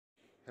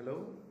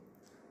Hello,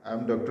 I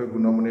am Dr.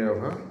 Gunamani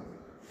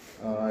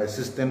Rava,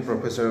 Assistant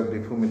Professor of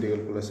Diaphragm Medical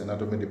College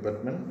Anatomy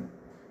Department.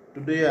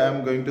 Today I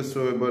am going to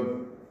show about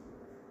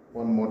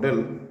one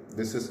model.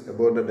 This is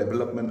about the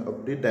development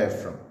of the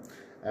diaphragm,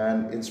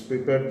 and it's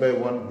prepared by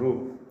one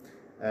group,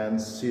 and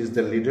she is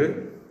the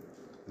leader,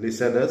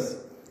 Lisa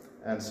Das,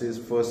 and she is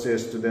first year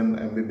student,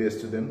 MBBS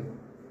student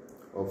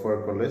of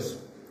our college.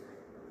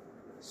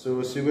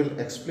 So she will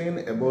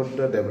explain about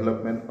the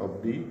development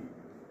of the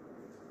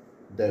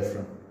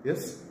diaphragm.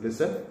 Yes,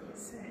 Lisa?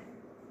 Yes, sir.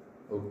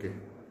 Okay.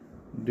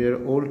 They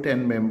are all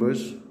 10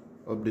 members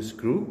of this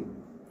group.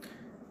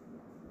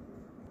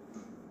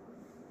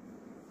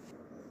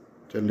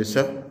 So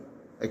Lisa,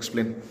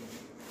 explain.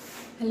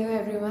 Hello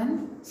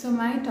everyone. So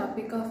my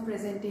topic of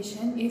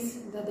presentation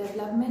is the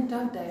development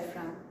of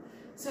diaphragm.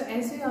 So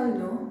as we all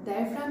know,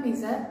 diaphragm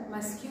is a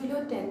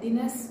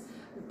musculo-tendinous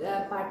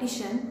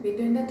partition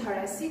between the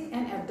thoracic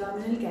and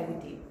abdominal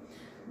cavity.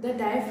 The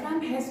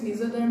diaphragm has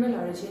mesodermal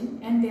origin,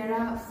 and there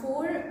are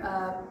four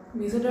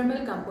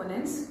mesodermal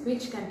components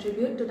which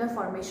contribute to the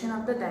formation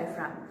of the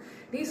diaphragm.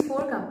 These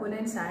four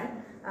components are,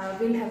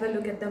 we'll have a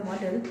look at the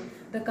model.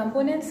 The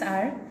components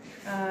are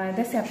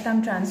the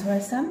septum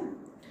transversum,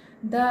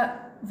 the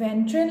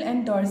ventral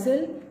and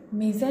dorsal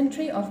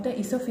mesentery of the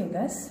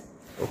esophagus.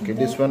 Okay,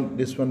 this one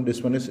is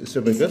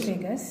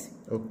esophagus.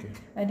 Okay.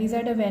 These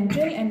are the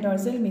ventral and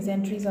dorsal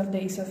mesenteries of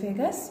the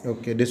esophagus.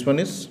 Okay, this one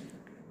is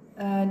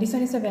a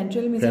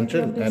ventral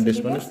mesentery of the and esophagus,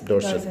 this one is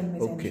dorsal.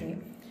 mesentery. Okay.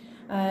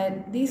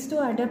 These two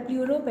are the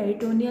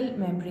pleuroperitoneal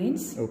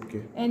membranes.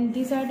 Okay. And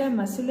these are the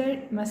muscular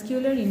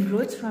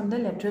ingrowths from the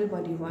lateral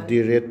body wall.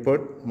 The red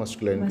part,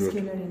 muscular ingrowth.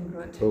 Muscular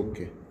ingrowth.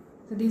 Okay.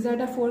 So these are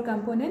the four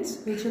components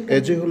which will.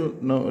 As a whole,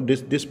 now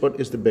this part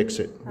is the back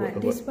side.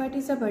 This part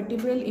is a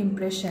vertebral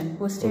impression,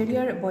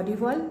 posterior body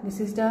wall. This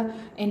is the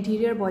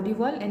anterior body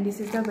wall, and this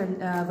is the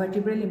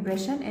vertebral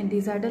impression, and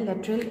these are the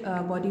lateral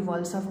body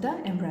walls of the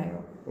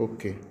embryo.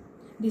 Okay.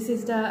 This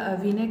is the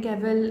vena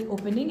cava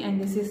opening,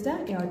 and this is the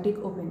aortic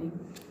opening.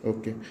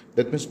 Okay,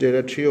 that means there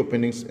are three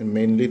openings, and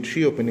mainly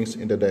three openings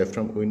in the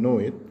diaphragm. We know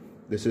it.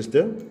 This is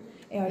the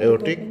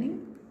aortic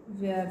opening,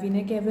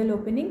 vena cava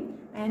opening,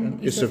 and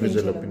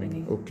esophageal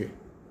opening. Okay.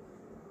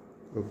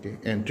 Okay,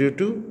 anterior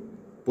to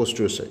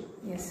posterior side.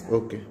 Yes, sir.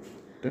 Okay.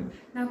 Then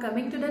now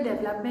coming to the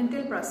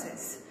developmental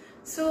process.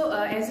 So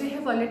as we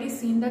have already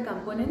seen the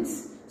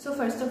components, so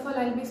first of all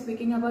I will be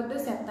speaking about the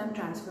septum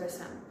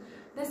transversum.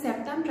 The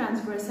septum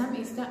transversum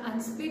is the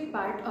unsplit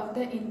part of the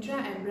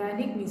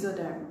intraembryonic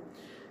mesoderm.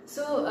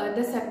 So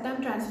the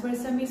septum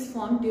transversum is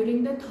formed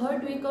during the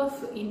third week of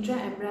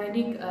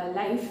intraembryonic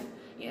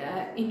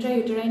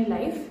intrauterine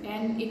life,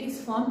 and it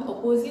is formed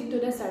opposite to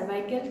the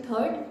cervical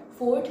third,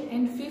 fourth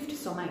and fifth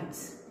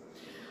somites.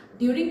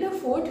 During the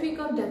fourth week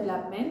of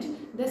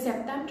development, the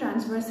septum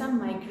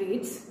transversum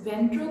migrates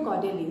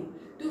ventrocaudally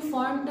to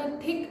form the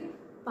thick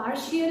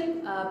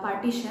partial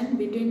partition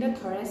between the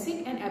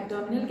thoracic and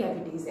abdominal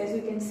cavities, as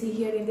you can see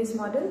here in this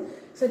model.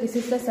 So this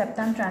is the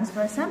septum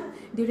transversum.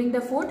 During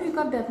the fourth week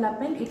of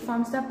development, it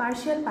forms the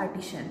partial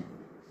partition.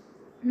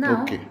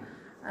 Now, okay.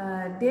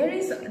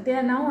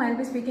 Now I will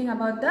be speaking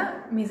about the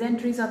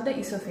mesenteries of the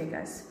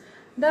esophagus.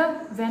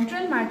 The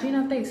ventral margin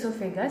of the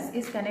esophagus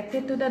is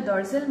connected to the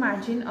dorsal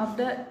margin of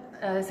the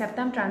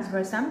septum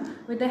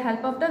transversum with the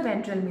help of the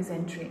ventral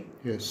mesentery.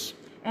 Yes.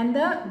 And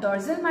the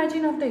dorsal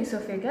margin of the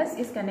esophagus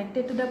is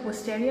connected to the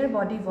posterior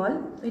body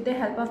wall with the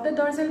help of the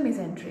dorsal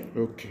mesentery.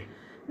 Okay.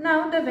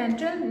 Now the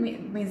ventral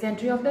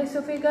mesentery of the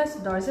esophagus,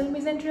 dorsal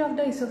mesentery of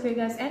the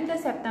esophagus, and the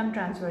septum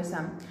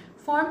transversum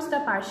forms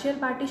the partial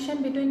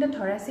partition between the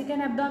thoracic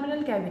and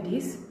abdominal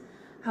cavities.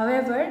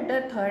 However,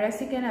 the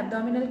thoracic and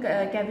abdominal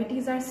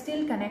cavities are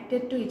still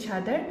connected to each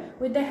other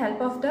with the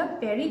help of the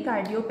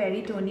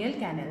pericardio-peritoneal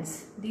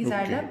canals. These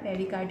are the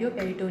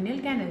pericardio-peritoneal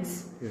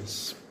canals.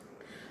 Yes.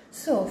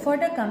 So, for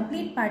the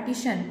complete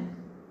partition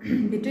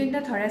between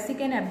the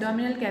thoracic and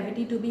abdominal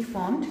cavity to be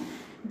formed,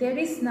 there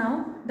is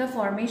now the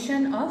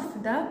formation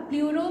of the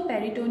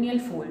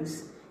pleuroperitoneal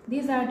folds.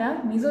 These are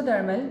the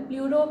mesodermal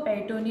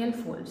pleuroperitoneal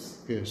folds.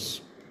 Yes.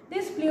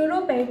 These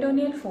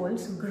pleuroperitoneal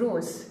folds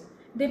grows.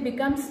 They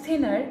become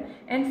thinner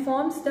and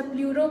forms the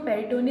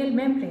pleuroperitoneal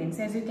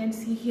membranes, as you can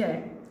see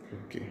here.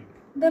 Okay.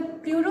 The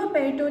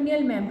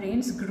pleuroperitoneal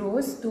membranes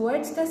grows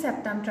towards the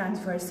septum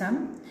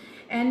transversum,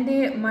 and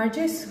they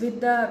merges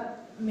with the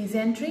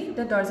mesentery,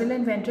 the dorsal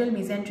and ventral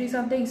mesenteries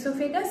of the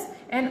esophagus,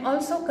 and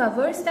also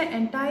covers the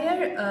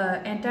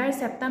entire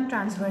septum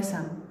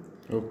transversum.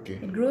 Okay.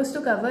 It grows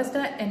to covers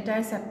the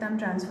entire septum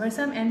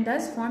transversum and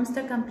thus forms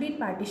the complete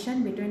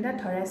partition between the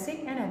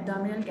thoracic and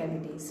abdominal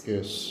cavities.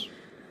 Yes.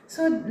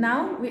 So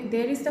now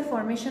there is the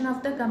formation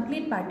of the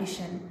complete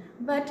partition,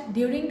 but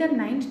during the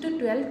 9th to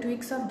 12th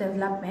weeks of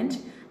development,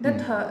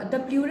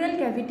 the pleural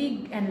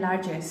cavity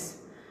enlarges.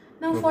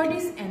 Now for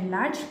this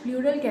enlarged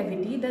pleural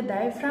cavity, the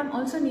diaphragm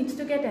also needs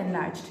to get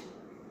enlarged.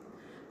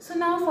 So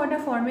now for the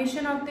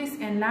formation of this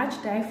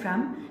enlarged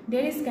diaphragm,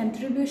 there is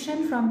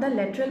contribution from the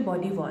lateral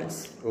body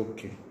walls.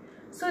 Okay.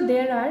 So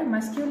there are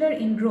muscular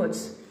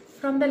ingrowths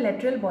from the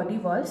lateral body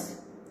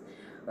walls.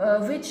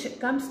 which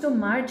comes to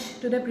merge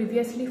to the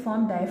previously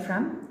formed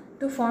diaphragm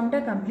to form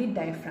the complete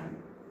diaphragm.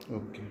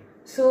 Okay.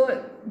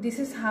 So this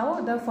is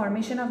how the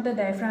formation of the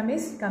diaphragm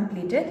is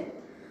completed.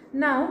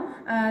 Now,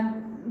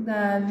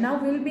 now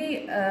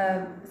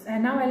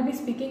I'll be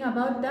speaking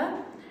about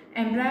the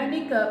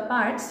embryonic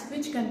parts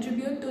which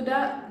contribute to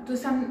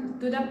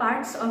the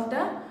parts of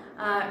the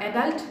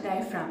adult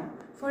diaphragm.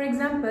 For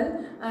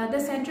example, the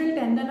central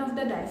tendon of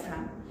the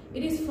diaphragm.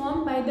 It is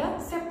formed by the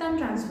septum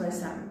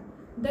transversum.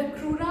 The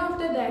crura of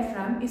the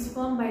diaphragm is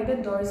formed by the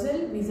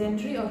dorsal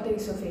mesentery of the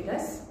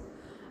esophagus.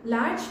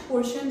 Large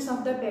portions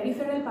of the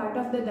peripheral part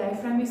of the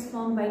diaphragm is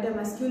formed by the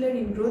muscular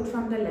ingrowth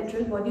from the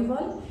lateral body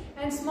wall,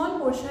 and small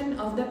portion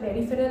of the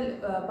peripheral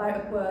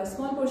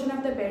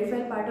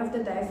part of the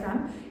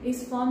diaphragm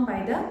is formed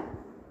by the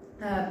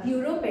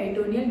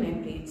pleuroperitoneal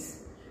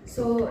membranes.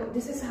 So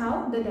this is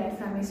how the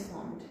diaphragm is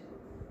formed.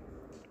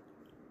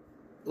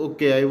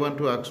 Okay, I want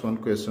to ask one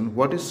question.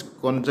 What is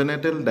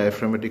congenital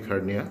diaphragmatic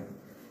hernia?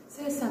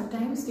 So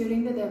sometimes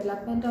during the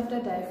development of the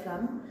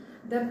diaphragm,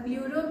 the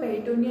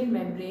pleuroperitoneal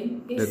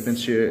membrane is... That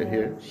means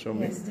here, show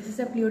me. Yes, this is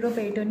a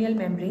pleuroperitoneal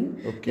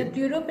membrane. Okay. The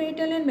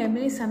pleuroperitoneal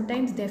membrane is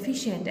sometimes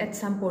deficient at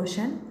some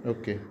portion.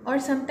 Okay. Or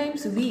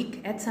sometimes weak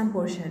at some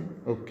portion.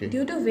 Okay.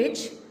 Due to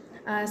which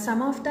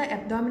some of the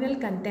abdominal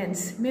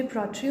contents may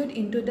protrude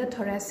into the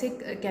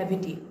thoracic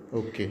cavity.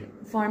 Okay.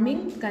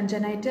 Forming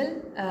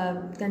congenital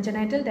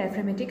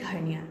diaphragmatic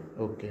hernia.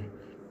 Okay.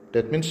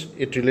 That means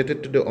it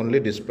related to the only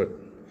this part.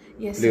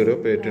 Yes,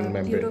 pleuroperitoneal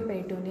membrane.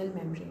 Pleuroperitoneal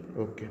membrane.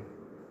 Okay.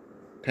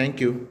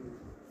 Thank you.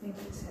 Thank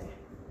you, sir.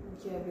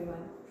 Thank you,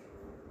 everyone.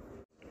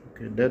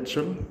 Okay, that's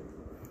all.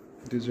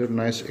 These are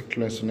nice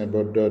explanation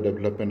about the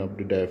development of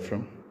the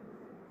diaphragm.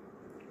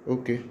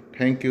 Okay,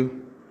 thank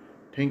you.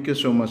 Thank you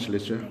so much,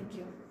 Lisa. Thank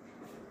you.